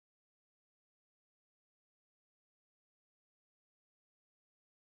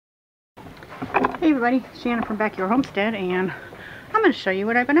Hey everybody, Shannon from Backyard Homestead, and I'm going to show you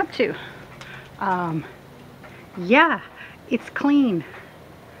what I've been up to. Yeah, it's clean.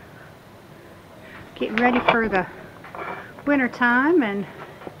 Getting ready for the winter time and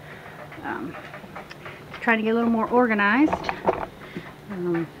trying to get a little more organized.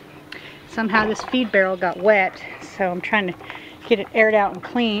 Somehow this feed barrel got wet, so I'm trying to get it aired out and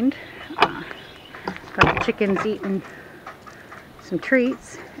cleaned. Got the chickens eating some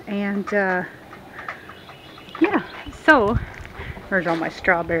treats, and yeah, so there's all my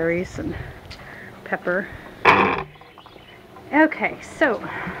strawberries and pepper. Okay, so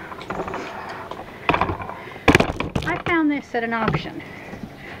I found this at an auction.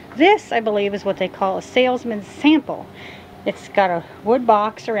 This, I believe, is what they call a salesman's sample. It's got a wood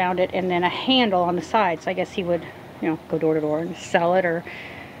box around it and then a handle on the side. So I guess he would, you know, go door to door and sell it, or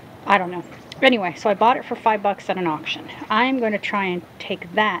I don't know. Anyway, so I bought it for $5 at an auction. I'm going to try and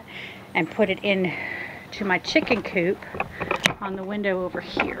take that and put it in to my chicken coop on the window over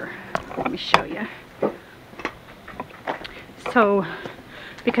here. Let me show you. So,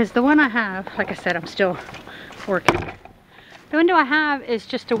 because the one I have, like I said, I'm still working. The window I have is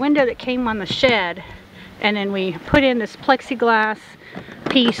just a window that came on the shed, and then we put in this plexiglass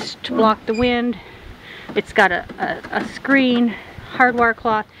piece to block the wind. It's got a screen, hardwire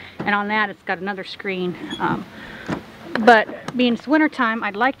cloth, and on that it's got another screen. But being it's winter time,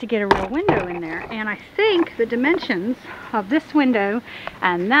 I'd like to get a real window in there, and I think the dimensions of this window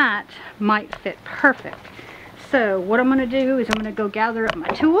and that might fit perfect. So what I'm going to do is I'm going to go gather up my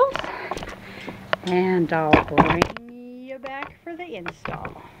tools, and I'll bring you back for the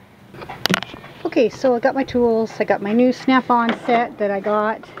install. Okay, so I got my tools. I got my new snap-on set that I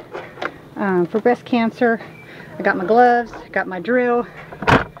got for breast cancer. I got my gloves, I got my drill,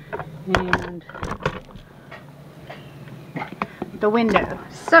 and the window.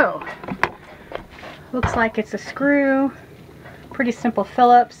 So, looks like it's a screw, pretty simple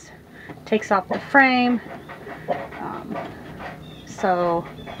Phillips, takes off the frame. So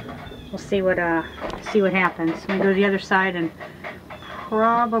we'll see what happens. I'm gonna go to the other side and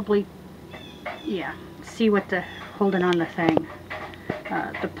probably, yeah, see what the holding on the thing,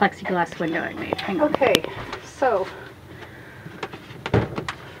 the plexiglass window I made. Hang on. Okay, so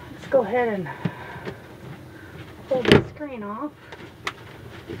let's go ahead and pull the screen off.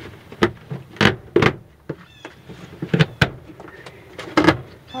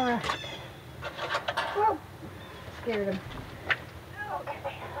 All right. Whoa, scared him. Okay.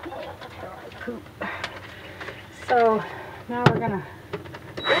 Coop. So now we're gonna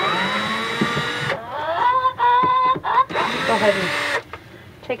go ahead and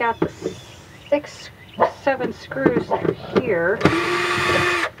take out the 6 or 7 screws that are here.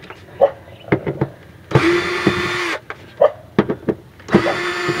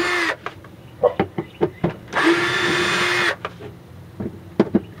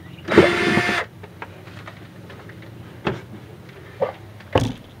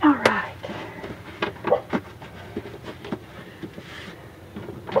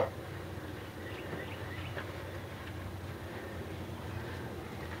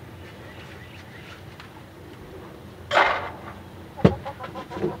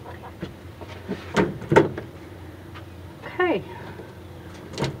 Okay,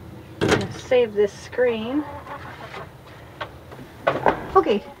 I'm going to save this screen.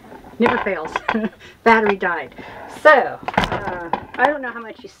 Okay, never fails. Battery died. So, I don't know how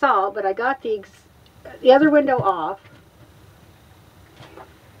much you saw, but I got the other window off.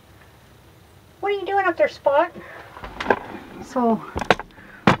 What are you doing up there, Spot? So,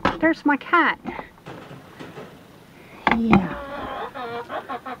 there's my cat. Yeah.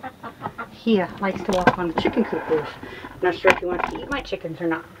 He likes to walk on the chicken coop roof. I'm not sure if he wants to eat my chickens or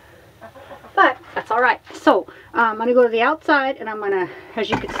not, but that's all right. So I'm going to go to the outside, and I'm going to, as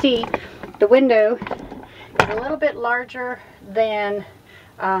you can see, the window is a little bit larger than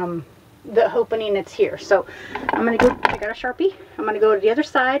the opening that's here. So I'm going to go, I got a Sharpie, I'm going to go to the other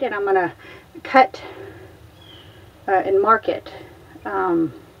side, and I'm going to cut and mark it. I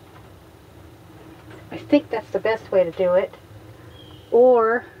think that's the best way to do it.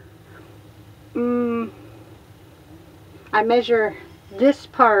 Or I measure this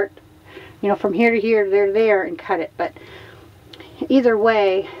part, you know, from here to here, there, and cut it. But either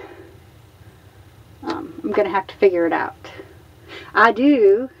way, I'm going to have to figure it out. I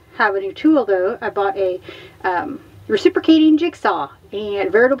do have a new tool, though. I bought a reciprocating jigsaw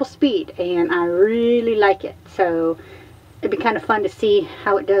and variable speed, and I really like it. So it'd be kind of fun to see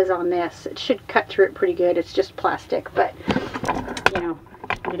how it does on this. It should cut through it pretty good. It's just plastic, but you know,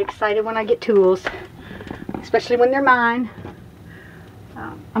 I get excited when I get tools, especially when they're mine.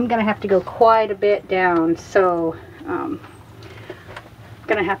 I'm going to have to go quite a bit down, so I'm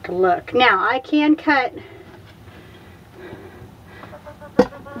going to have to look. Now, I can cut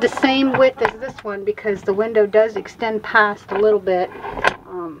the same width as this one because the window does extend past a little bit,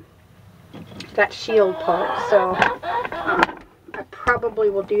 that shield part, so I probably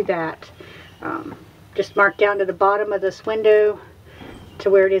will do that. Just mark down to the bottom of this window to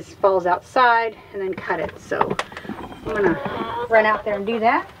where it falls outside, and then cut it. So I'm going to run out there and do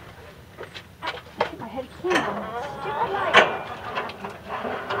that. I had a candle on that stupid light.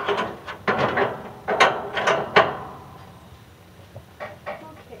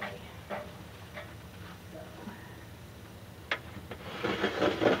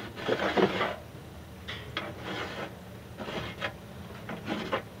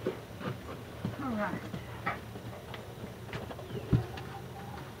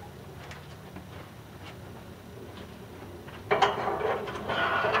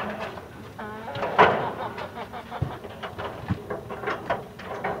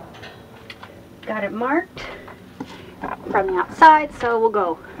 Got it marked from the outside, so we'll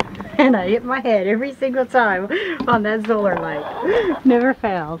go. And I hit my head every single time on that solar light. Never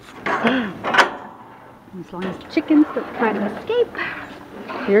fails. As long as the chickens don't try to escape.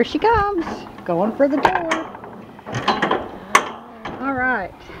 Here she comes, going for the door. All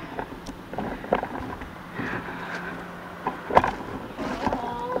right.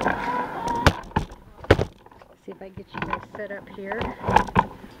 See if I get you guys set up here.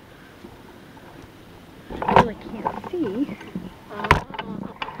 I really can't see.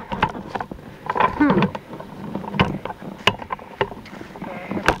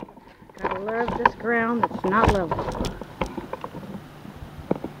 Gotta love this ground that's not level.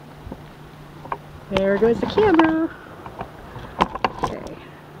 There goes the camera. Okay.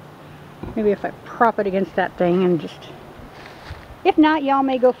 Maybe if I prop it against that thing and just... If not, y'all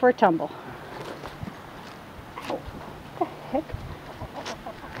may go for a tumble. Oh, what the heck?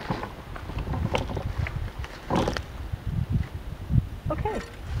 Okay.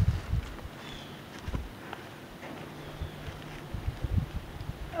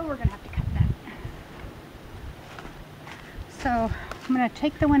 Oh, we're going to have to cut that. So, I'm going to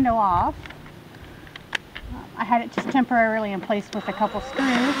take the window off. I had it just temporarily in place with a couple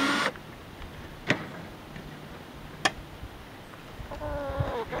screws.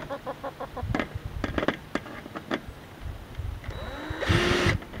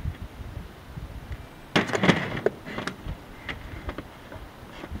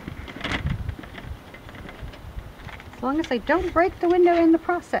 As long as I don't break the window in the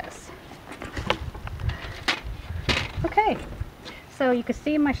process. Okay, so you can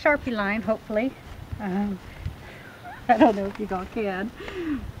see my Sharpie line, hopefully. I don't know if you all can.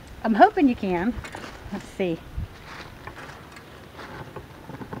 I'm hoping you can. Let's see.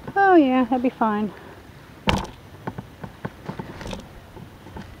 Oh yeah, that'd be fine.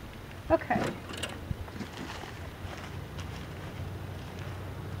 Okay.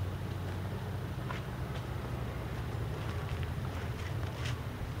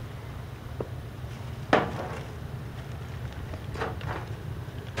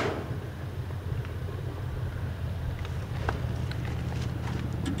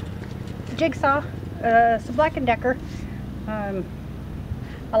 Jigsaw, it's a Black & Decker. I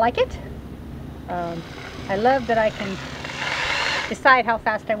like it. I love that I can decide how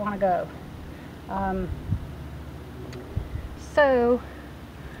fast I want to go. So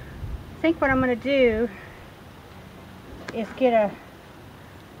I think what I'm going to do is get a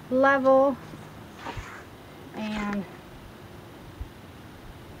level and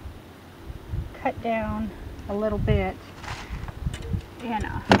cut down a little bit, and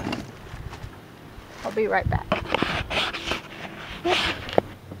I'll be right back.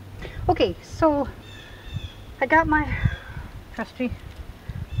 Okay, so I got my trusty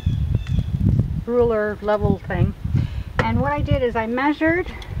ruler level thing, and what I did is I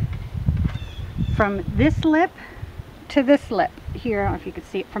measured from this lip to this lip here. I don't know if you can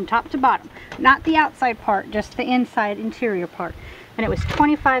see it, from top to bottom, not the outside part, just the inside interior part, and it was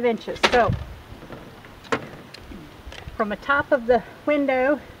 25 inches. So from the top of the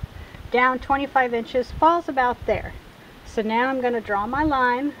window down 25 inches falls about there. So now I'm going to draw my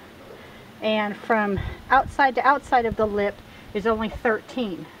line, and from outside to outside of the lip is only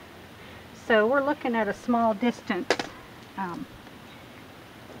 13. So we're looking at a small distance. And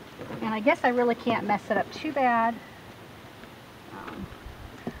I guess I really can't mess it up too bad.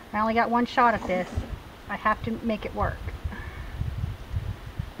 I only got one shot at this. I have to make it work.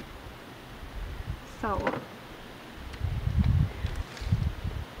 So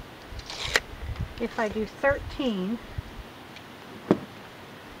if I do 13,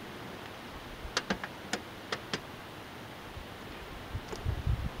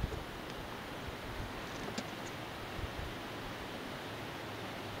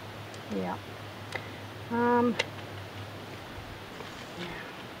 Yeah. I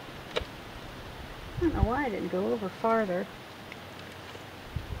don't know why I didn't go over farther.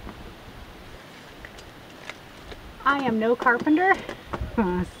 I am no carpenter,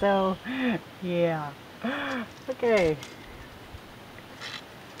 so yeah. Okay.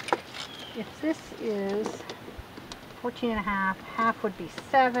 If this is 14 and a half, half would be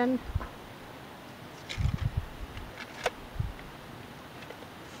 7.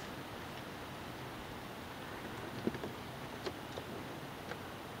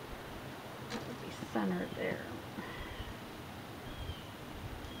 That would be centered there.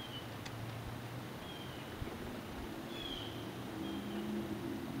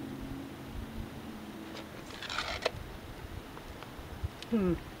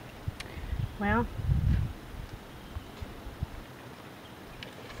 Well,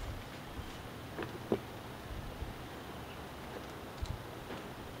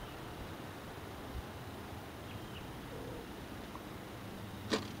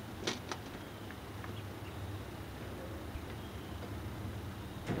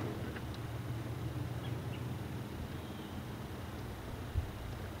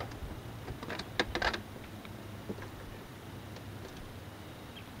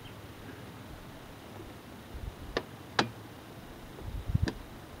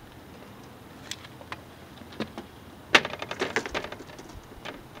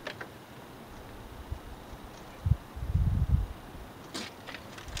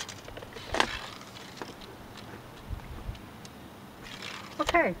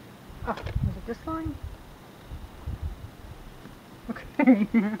 okay. Oh, was it this line? Okay.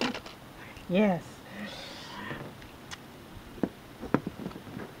 Yes.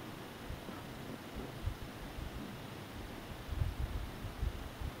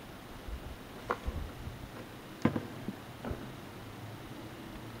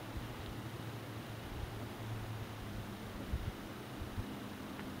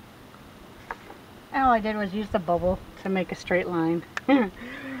 All I did was use the bubble to make a straight line.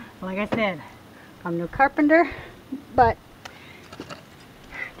 Like I said, I'm no carpenter, but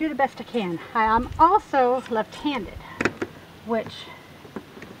do the best I can. I'm also left-handed, which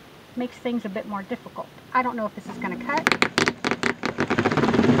makes things a bit more difficult. I don't know if this is going to cut.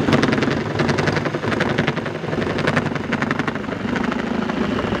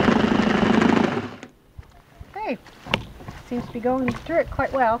 Okay, seems to be going through it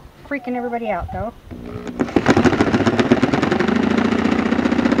quite well. Freaking everybody out though.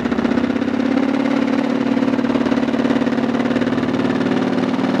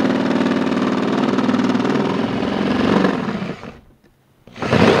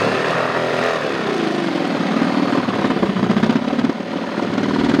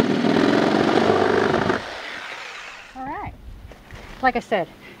 Like I said,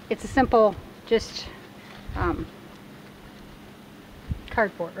 it's a simple, just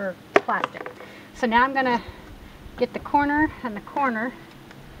cardboard or plastic. So now I'm gonna get the corner and the corner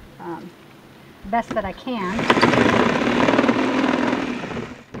best that I can.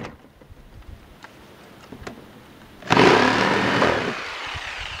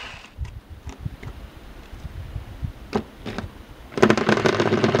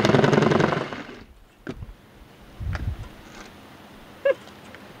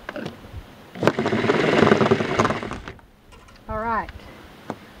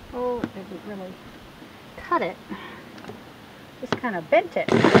 Really cut it, just kind of bent it.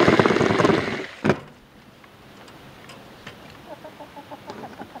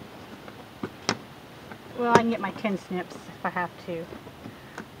 Well, I can get my tin snips if I have to,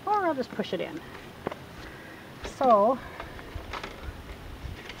 or I'll just push it in. So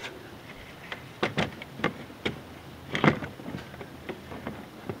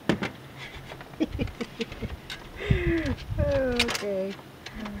okay.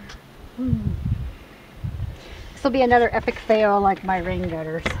 This will be another epic fail like my rain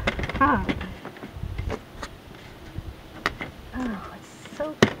gutters. Huh. Oh, it's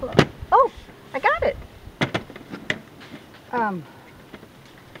so close. Oh, I got it.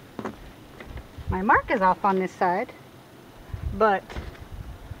 My mark is off on this side, but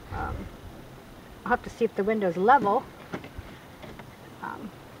I'll have to see if the window's level.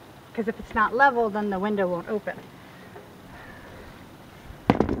 Because if it's not level, then the window won't open.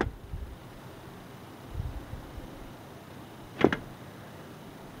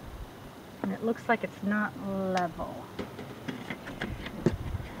 And it looks like it's not level.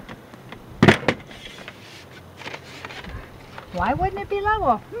 Why wouldn't it be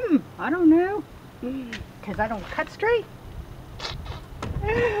level? I don't know. Because I don't cut straight.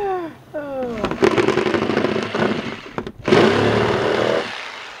 Oh.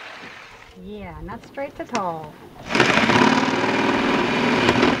 not straight at all.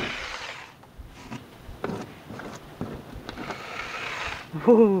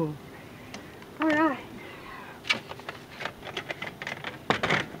 Ooh. All right.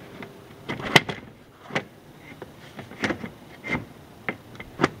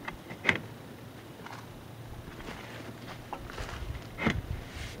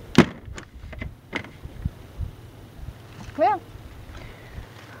 Well,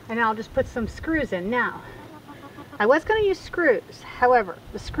 and I'll just put some screws in now. I was going to use screws, however,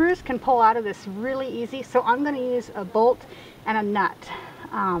 the screws can pull out of this really easy, so I'm going to use a bolt and a nut.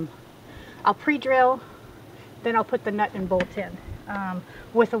 I'll pre-drill, then I'll put the nut and bolt in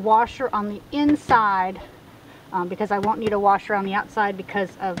with a washer on the inside because I won't need a washer on the outside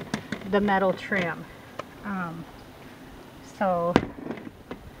because of the metal trim. So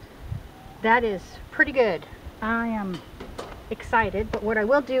that is pretty good. I am excited, but what I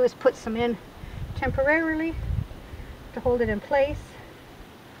will do is put some in temporarily to hold it in place.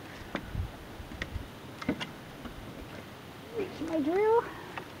 Reach my drill.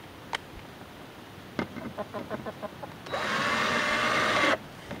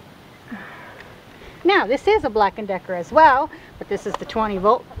 Now this is a Black & Decker as well, but this is the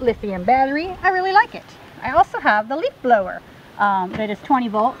 20-volt lithium battery. I really like it. I also have the leaf blower that is 20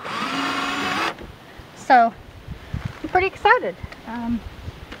 volt. So I'm pretty excited.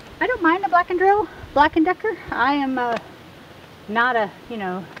 I don't mind the Black & Decker. I am not a, you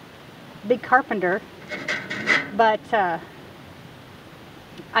know, big carpenter, but I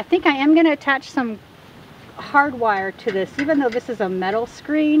think I am going to attach some hard wire to this. Even though this is a metal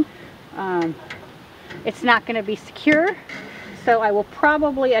screen, it's not going to be secure, so I will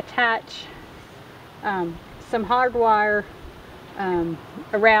probably attach some hard wire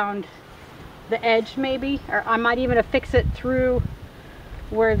around the edge maybe, or I might even affix it through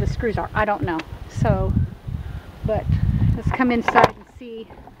where the screws are. I don't know. So, but let's come inside and see.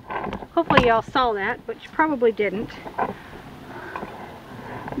 Hopefully y'all saw that, but you probably didn't.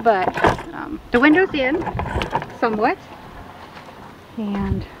 But the window's in somewhat,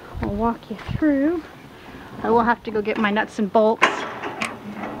 and I'll walk you through. I will have to go get my nuts and bolts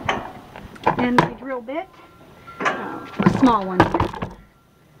and my drill bit, a small one.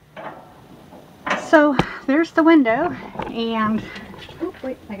 So there's the window, and oh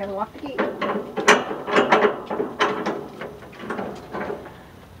wait, I gotta lock the gate.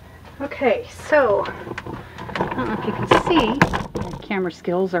 Okay, so I don't know if you can see, my camera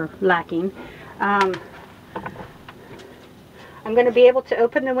skills are lacking. I'm going to be able to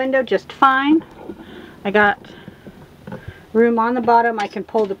open the window just fine. I got room on the bottom. I can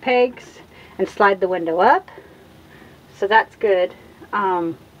pull the pegs and slide the window up, so that's good.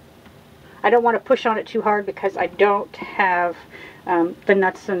 I don't want to push on it too hard because I don't have the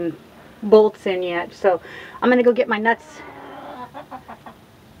nuts and bolts in yet. So I'm going to go get my nuts,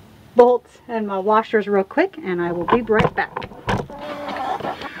 bolts, and my washers real quick, and I will be right back.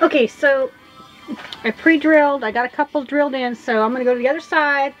 Okay, so I pre-drilled. I got a couple drilled in, so I'm going to go to the other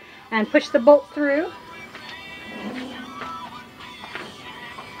side and push the bolt through.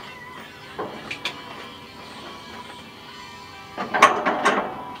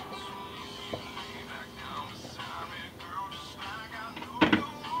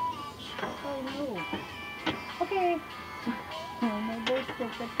 Okay. Oh, my bolts will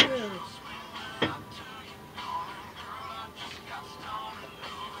fit through.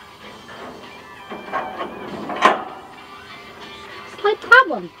 Slight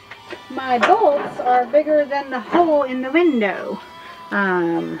problem. My bolts are bigger than the hole in the window,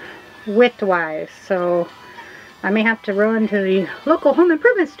 width-wise. So I may have to run to the local home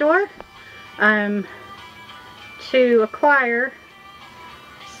improvement store to acquire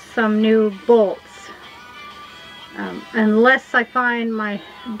some new bolts. Unless I find my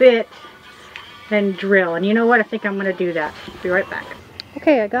bit and drill. And you know what? I think I'm going to do that. Be right back.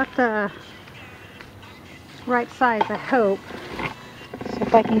 Okay, I got the right size, I hope. So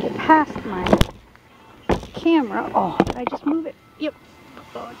if I can get past my camera. Oh, did I just move it? Yep.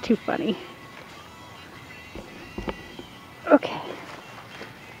 Oh, too funny. Okay.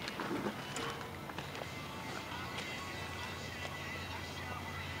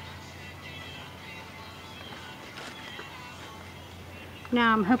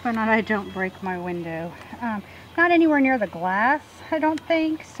 Now I'm hoping that I don't break my window. Not anywhere near the glass, I don't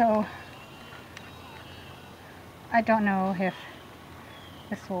think, so I don't know if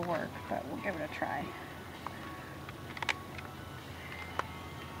this will work, but we'll give it a try.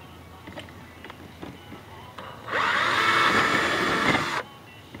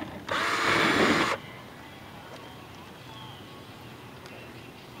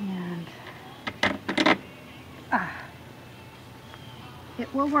 And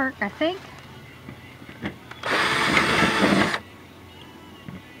It will work, I think.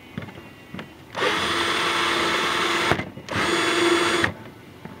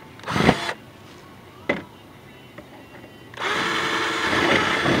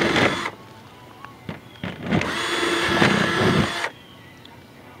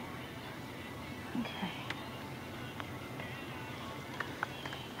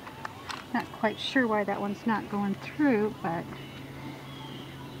 Not quite sure why that one's not going through, but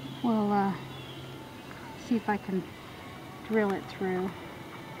we'll see if I can drill it through.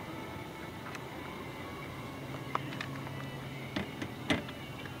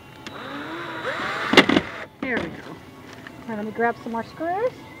 There we go. Now let me grab some more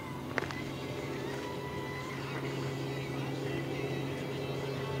screws.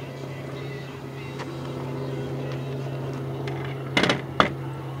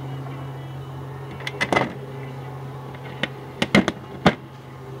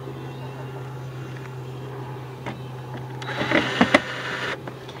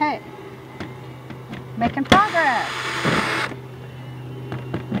 Okay, making progress.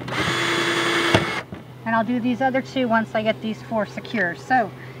 And I'll do these other two once I get these four secure. So,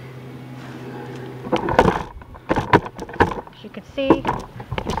 as you can see,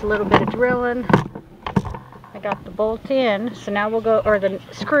 just a little bit of drilling. I got the bolt in, so now we'll go, or the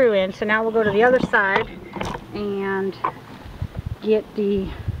screw in, so now we'll go to the other side and get the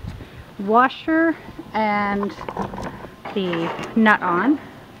washer and the nut on.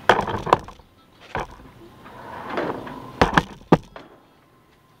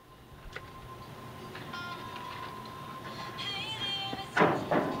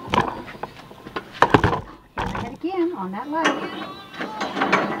 Again on that light.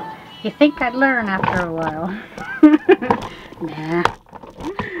 You think I'd learn after a while. Nah.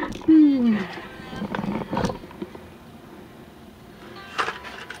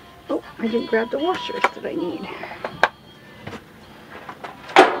 Oh, I didn't grab the washers that I need.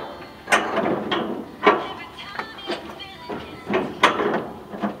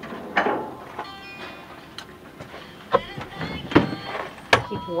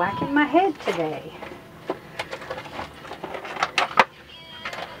 Keep whacking my head today.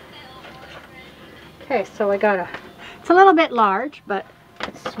 Okay, so I got it's a little bit large, but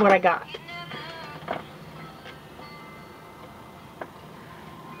it's what I got.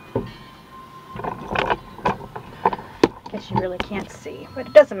 Guess you really can't see, but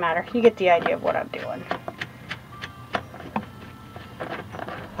it doesn't matter. You get the idea of what I'm doing.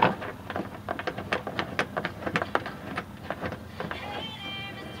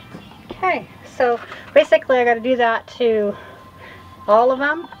 Okay, so basically I got to do that to all of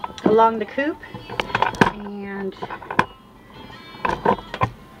them along the coop. And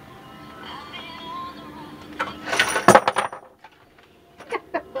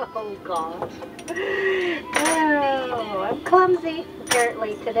oh God. Oh, I'm clumsy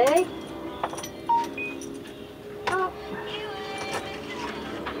apparently today. Oh.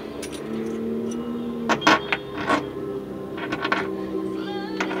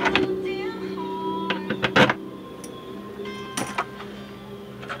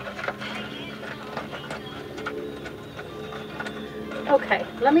 Okay,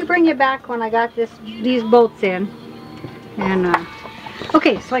 let me bring you back when I got these bolts in. And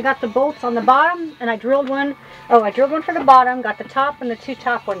okay, so I got the bolts on the bottom, and I drilled one. Oh, I drilled one for the bottom, got the top and the two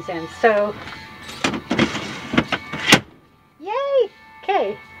top ones in. So, yay!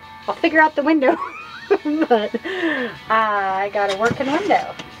 Okay, I'll figure out the window, but I got a working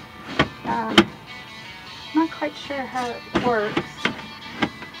window. Not quite sure how it works.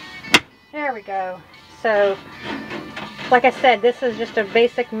 There we go. So, like I said, this is just a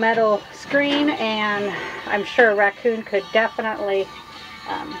basic metal screen, and I'm sure a raccoon could definitely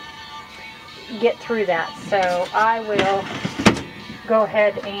get through that. So I will go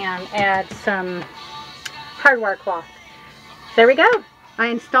ahead and add some hardwire cloth. There we go. I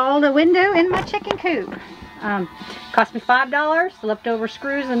installed a window in my chicken coop. Cost me $5, leftover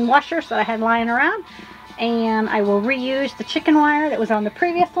screws and washers that I had lying around. And I will reuse the chicken wire that was on the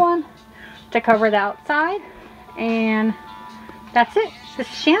previous one to cover the outside. And that's it. This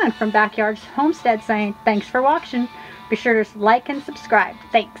is Shannon from Backyards Homestead saying thanks for watching. Be sure to like and subscribe.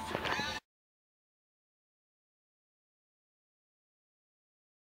 Thanks.